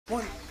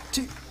1,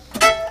 2.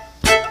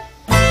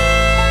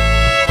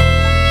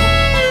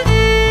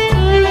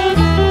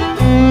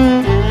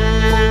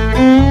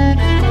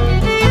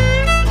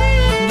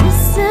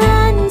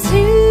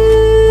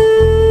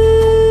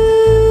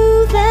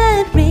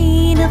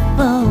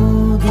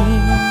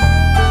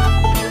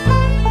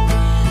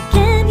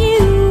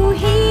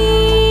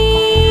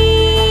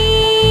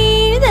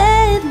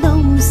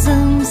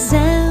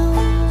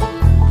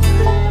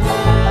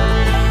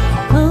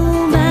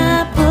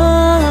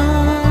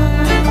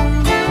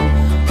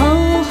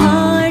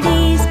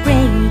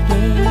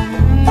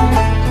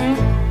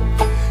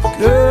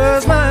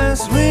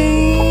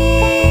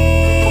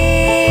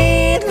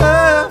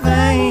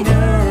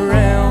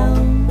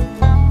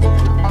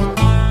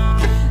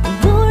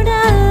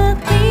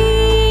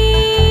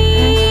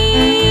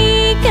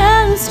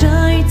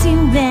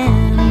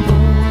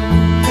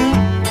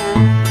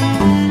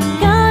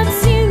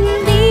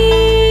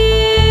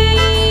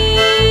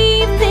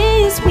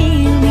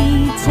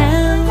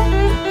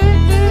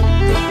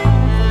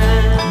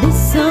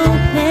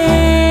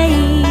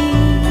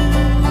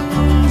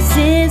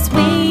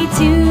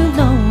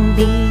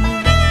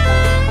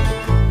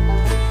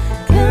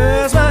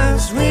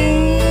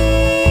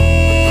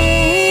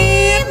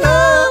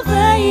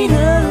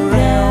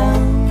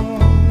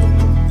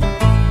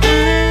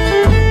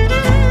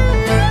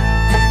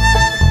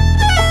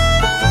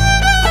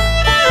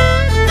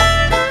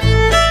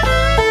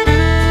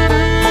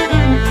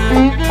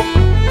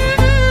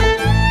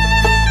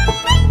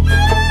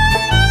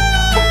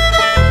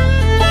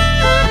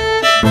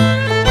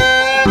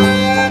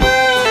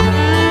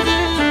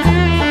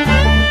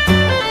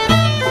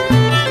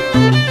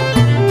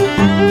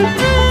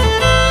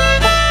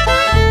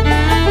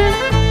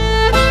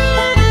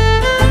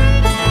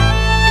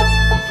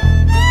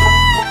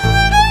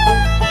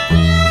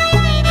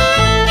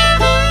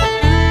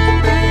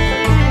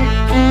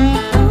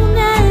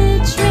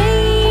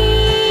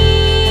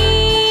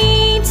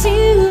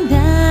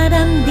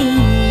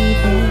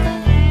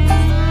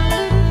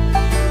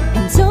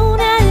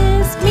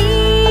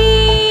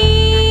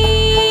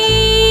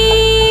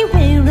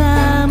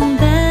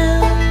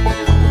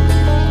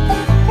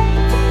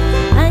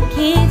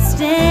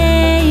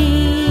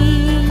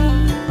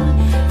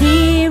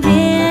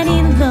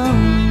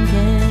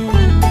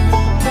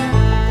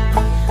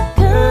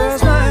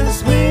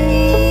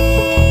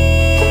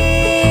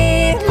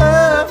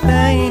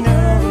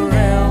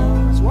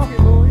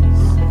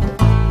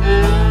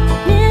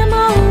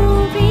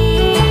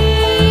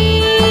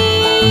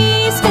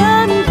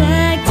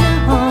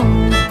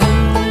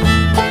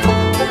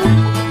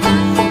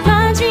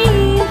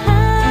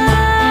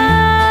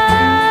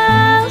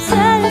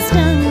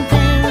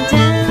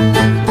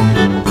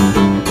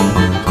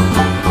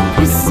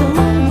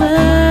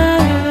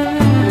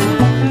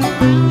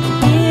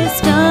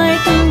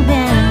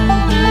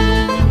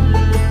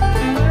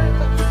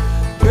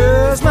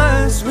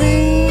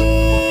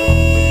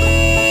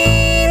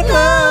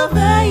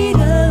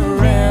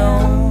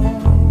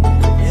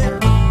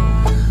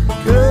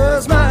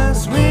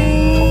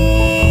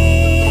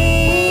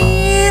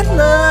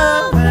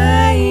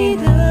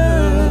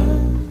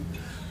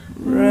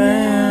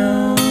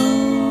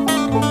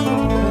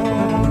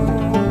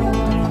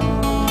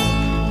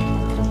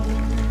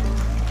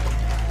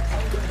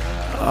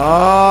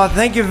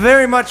 Thank you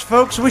very much,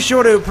 folks. We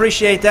sure do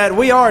appreciate that.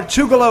 We are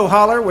Tugalo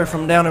Holler. We're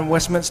from down in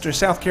Westminster,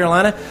 South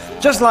Carolina,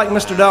 just like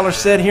Mr. Dollar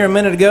said here a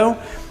minute ago.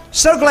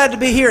 So glad to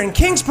be here in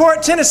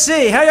Kingsport,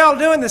 Tennessee. How y'all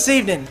doing this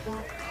evening?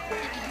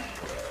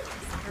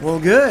 Well,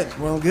 good.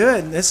 Well,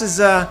 good. This is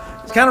it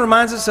kind of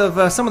reminds us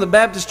of some of the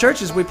Baptist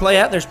churches we play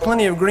at. There's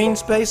plenty of green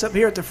space up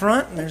here at the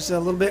front, and there's a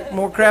little bit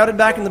more crowded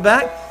back in the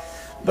back.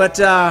 But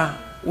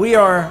we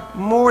are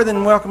more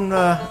than welcome.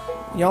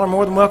 Y'all are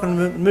more than welcome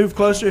to move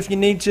closer if you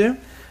need to.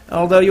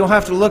 Although you'll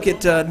have to look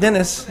at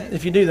Dennis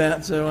if you do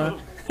that. So,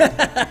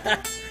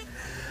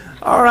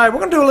 all right, we're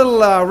going to do a little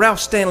Ralph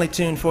Stanley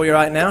tune for you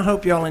right now.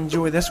 Hope y'all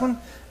enjoy this one.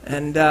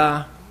 And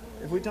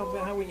if we talk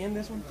about how we end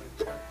this one?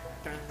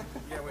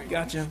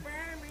 Gotcha.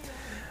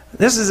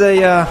 This is a,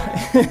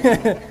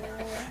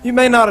 you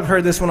may not have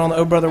heard this one on the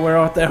Oh Brother Where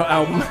Art Thou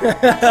album.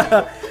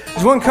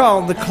 There's one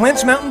called the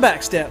Clinch Mountain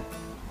Backstep.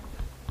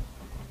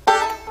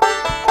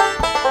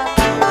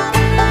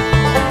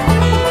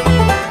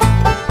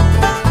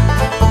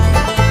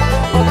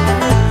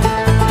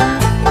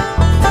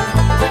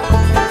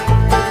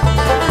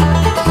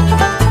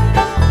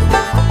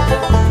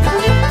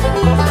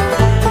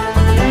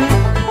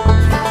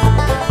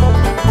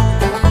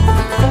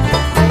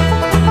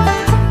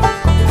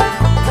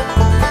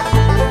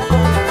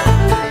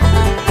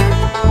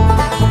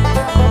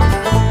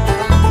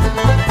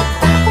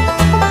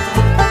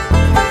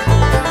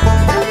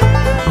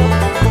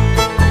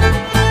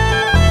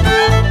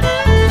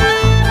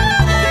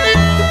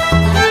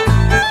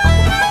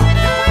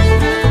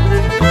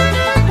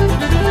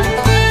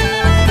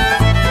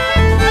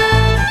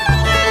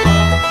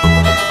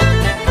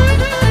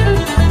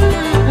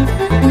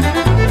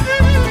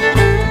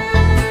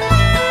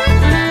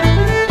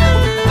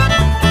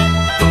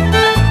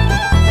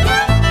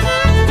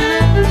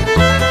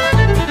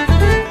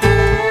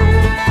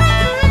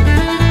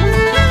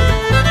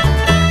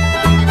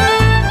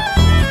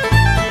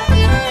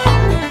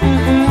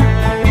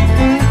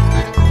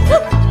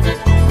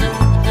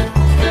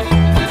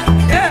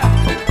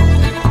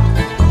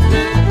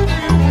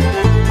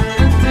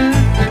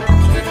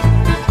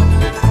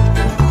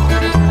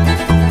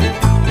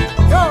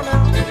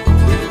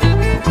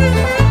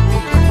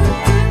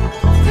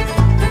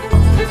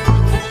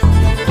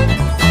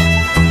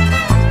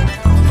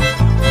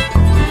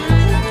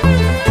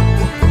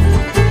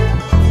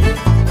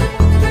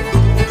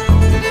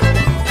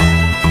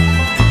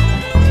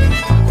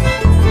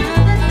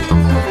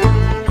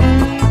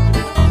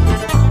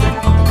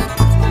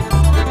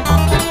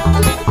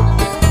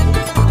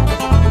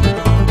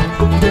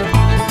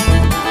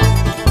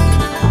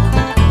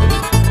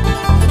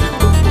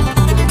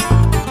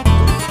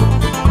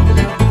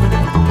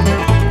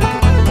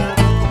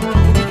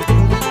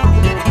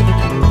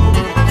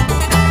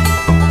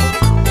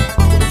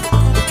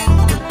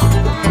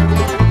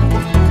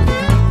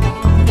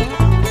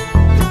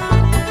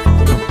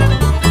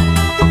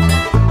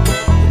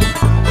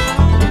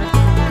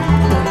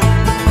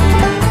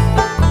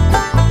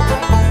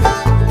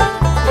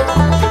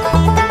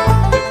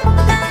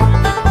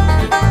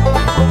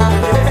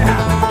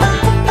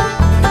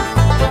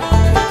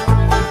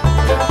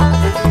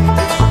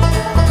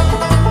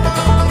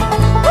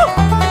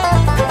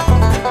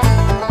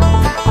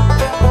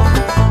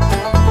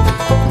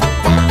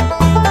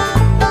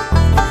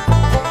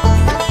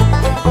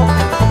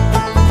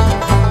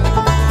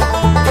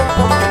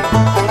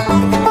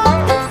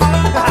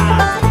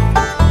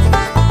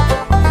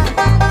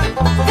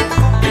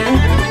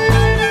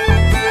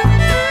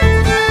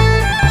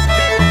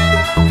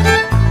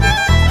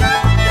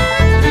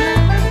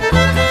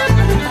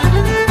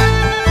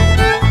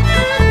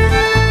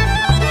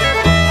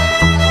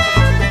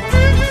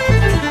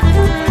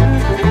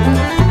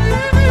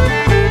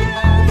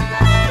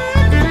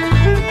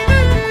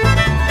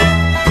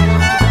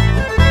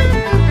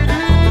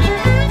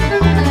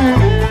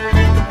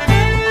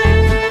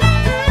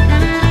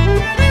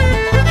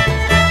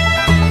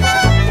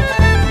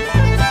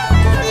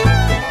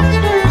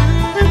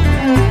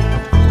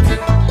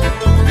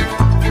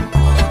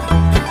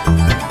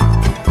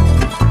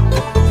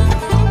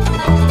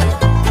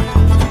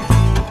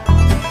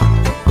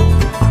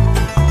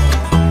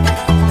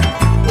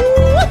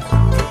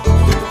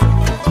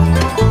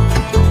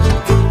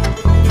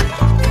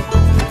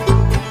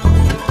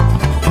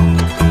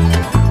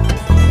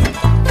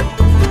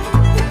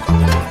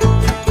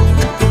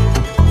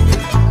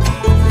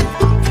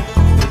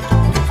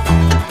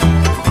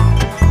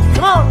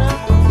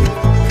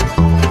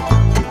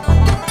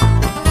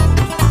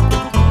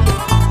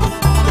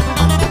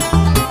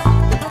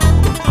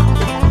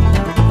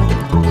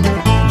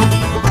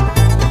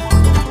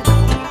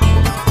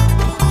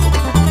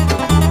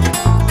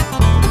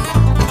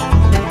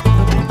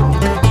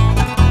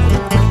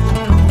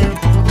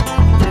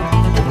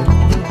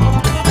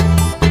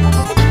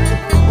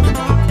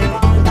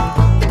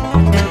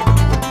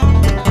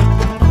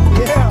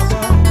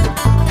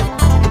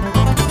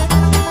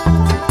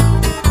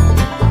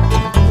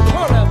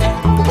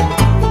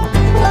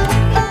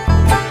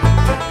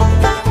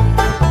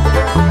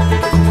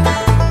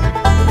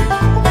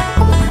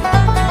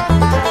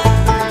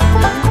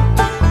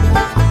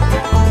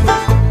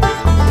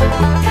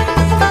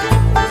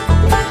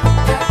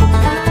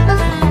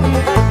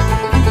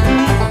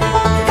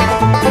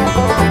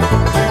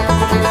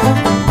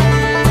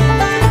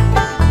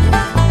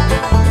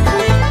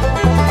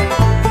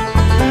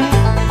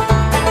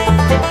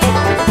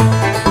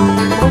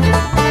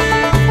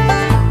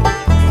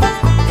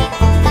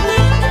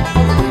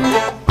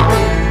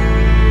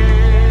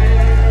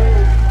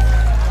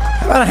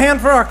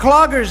 hand for our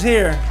cloggers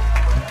here.